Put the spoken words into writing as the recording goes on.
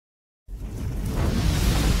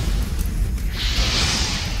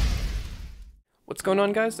What's going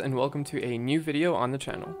on, guys, and welcome to a new video on the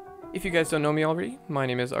channel. If you guys don't know me already, my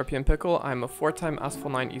name is RPM Pickle. I'm a 4-time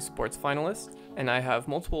Asphalt 9 esports finalist, and I have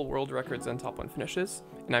multiple world records and top 1 finishes,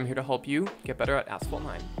 and I'm here to help you get better at Asphalt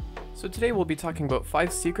 9. So today we'll be talking about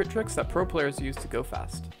 5 secret tricks that pro players use to go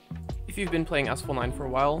fast. If you've been playing Asphalt 9 for a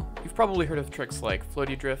while, you've probably heard of tricks like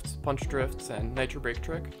floaty drifts, punch drifts, and nitro brake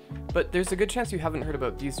trick, but there's a good chance you haven't heard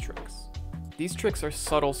about these tricks. These tricks are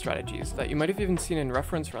subtle strategies that you might have even seen in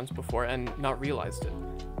reference runs before and not realized it.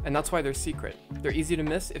 And that's why they're secret. They're easy to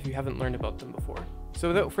miss if you haven't learned about them before. So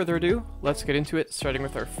without further ado, let's get into it, starting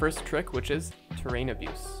with our first trick, which is terrain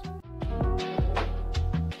abuse.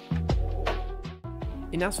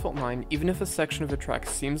 In Asphalt 9, even if a section of a track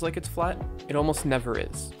seems like it's flat, it almost never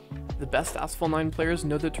is. The best Asphalt 9 players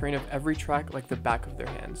know the terrain of every track like the back of their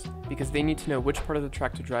hands, because they need to know which part of the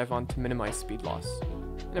track to drive on to minimize speed loss.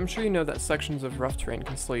 And I'm sure you know that sections of rough terrain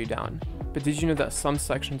can slow you down, but did you know that some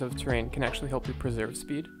sections of terrain can actually help you preserve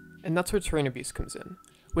speed? And that's where terrain abuse comes in.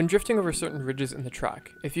 When drifting over certain ridges in the track,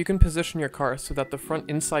 if you can position your car so that the front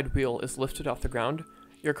inside wheel is lifted off the ground,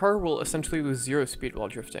 your car will essentially lose 0 speed while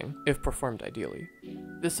drifting, if performed ideally.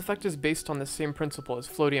 This effect is based on the same principle as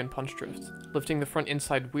floaty and punch drift. Lifting the front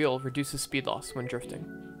inside wheel reduces speed loss when drifting.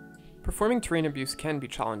 Performing terrain abuse can be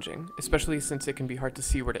challenging, especially since it can be hard to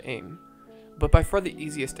see where to aim. But by far the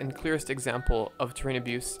easiest and clearest example of terrain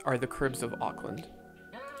abuse are the curbs of Auckland.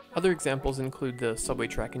 Other examples include the subway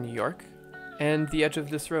track in New York, and the edge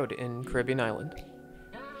of this road in Caribbean Island.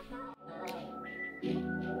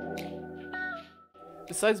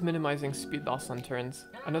 Besides minimizing speed loss on turns,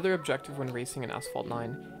 another objective when racing in Asphalt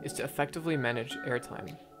 9 is to effectively manage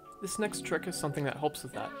airtime. This next trick is something that helps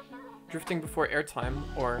with that. Drifting before airtime,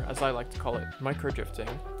 or as I like to call it, microdrifting,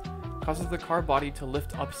 causes the car body to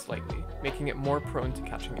lift up slightly, making it more prone to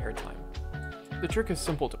catching airtime. The trick is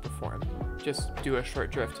simple to perform. Just do a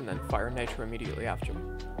short drift and then fire nitro immediately after.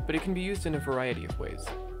 But it can be used in a variety of ways.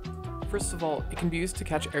 First of all, it can be used to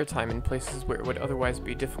catch airtime in places where it would otherwise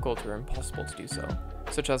be difficult or impossible to do so,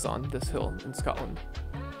 such as on this hill in Scotland.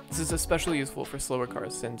 This is especially useful for slower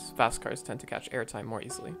cars since fast cars tend to catch airtime more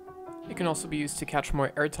easily. It can also be used to catch more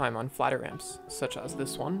airtime on flatter ramps, such as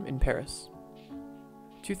this one in Paris.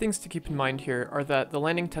 Two things to keep in mind here are that the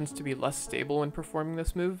landing tends to be less stable when performing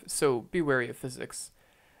this move, so be wary of physics.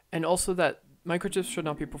 And also that microdrifts should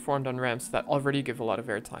not be performed on ramps that already give a lot of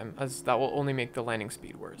airtime, as that will only make the landing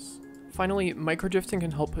speed worse. Finally, microdrifting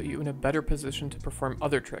can help put you in a better position to perform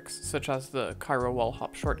other tricks, such as the Cairo wall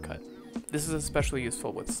hop shortcut. This is especially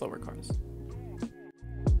useful with slower cars.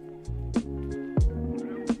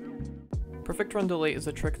 Perfect run delay is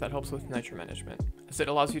a trick that helps with nitro management, as it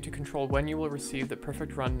allows you to control when you will receive the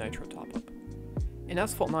perfect run nitro top-up. In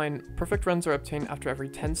Asphalt 9, perfect runs are obtained after every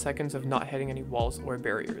 10 seconds of not hitting any walls or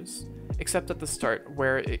barriers, except at the start,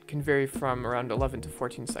 where it can vary from around 11 to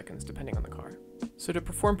 14 seconds depending on the car. So to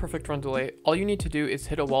perform perfect run delay, all you need to do is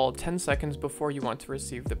hit a wall 10 seconds before you want to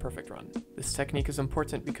receive the perfect run. This technique is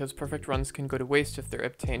important because perfect runs can go to waste if they're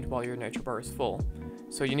obtained while your nitro bar is full,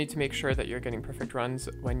 so you need to make sure that you're getting perfect runs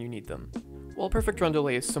when you need them. While perfect run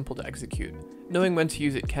delay is simple to execute, knowing when to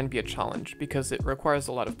use it can be a challenge because it requires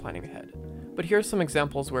a lot of planning ahead. But here are some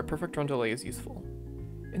examples where perfect run delay is useful.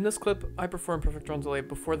 In this clip, I perform perfect run delay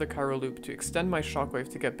before the Cairo loop to extend my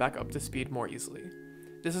shockwave to get back up to speed more easily.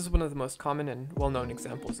 This is one of the most common and well-known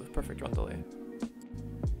examples of perfect run delay.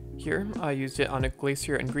 Here, I used it on a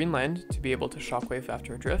glacier in Greenland to be able to shockwave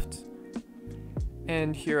after a drift.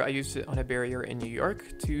 And here I used it on a barrier in New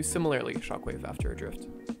York to similarly shockwave after a drift.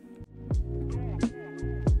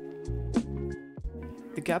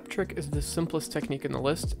 The gap trick is the simplest technique in the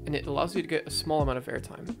list, and it allows you to get a small amount of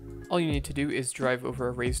airtime. All you need to do is drive over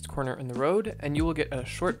a raised corner in the road, and you will get a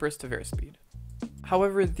short burst of airspeed.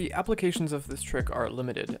 However, the applications of this trick are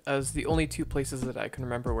limited, as the only 2 places that I can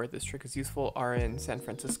remember where this trick is useful are in San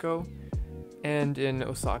Francisco and in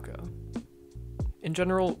Osaka. In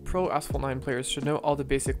general, pro Asphalt 9 players should know all the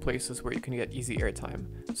basic places where you can get easy airtime,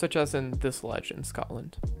 such as in this ledge in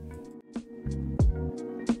Scotland.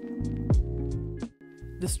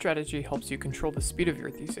 This strategy helps you control the speed of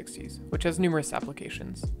your 360s, which has numerous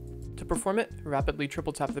applications. To perform it, rapidly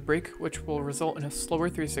triple tap the brake, which will result in a slower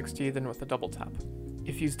 360 than with a double tap.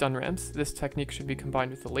 If used on ramps, this technique should be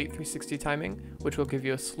combined with a late 360 timing, which will give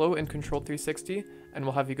you a slow and controlled 360, and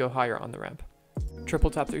will have you go higher on the ramp.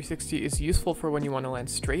 Triple tap 360 is useful for when you want to land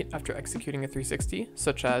straight after executing a 360,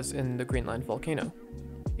 such as in the Greenland volcano.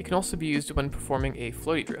 It can also be used when performing a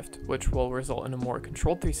floaty drift, which will result in a more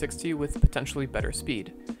controlled 360 with potentially better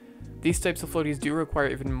speed. These types of floaties do require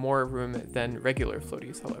even more room than regular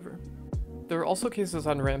floaties, however. There are also cases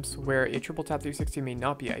on ramps where a triple tap 360 may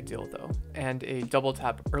not be ideal though, and a double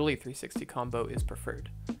tap early 360 combo is preferred.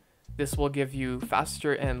 This will give you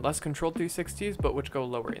faster and less controlled 360s, but which go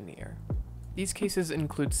lower in the air. These cases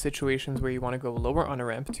include situations where you want to go lower on a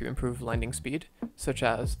ramp to improve landing speed, such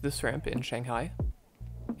as this ramp in Shanghai,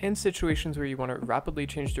 and situations where you want to rapidly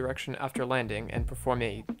change direction after landing and perform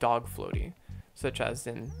a dog floaty, such as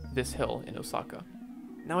in this hill in Osaka.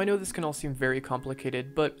 Now I know this can all seem very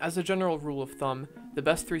complicated, but as a general rule of thumb, the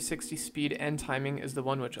best 360 speed and timing is the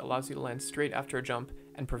one which allows you to land straight after a jump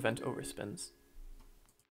and prevent overspins.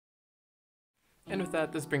 And with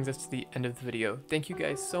that, this brings us to the end of the video. Thank you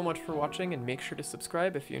guys so much for watching, and make sure to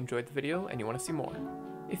subscribe if you enjoyed the video and you want to see more.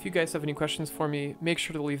 If you guys have any questions for me, make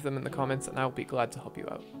sure to leave them in the comments and I will be glad to help you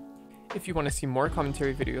out. If you want to see more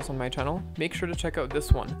commentary videos on my channel, make sure to check out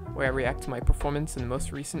this one, where I react to my performance in the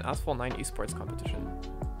most recent Asphalt 9 esports competition.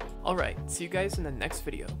 Alright, see you guys in the next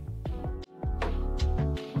video.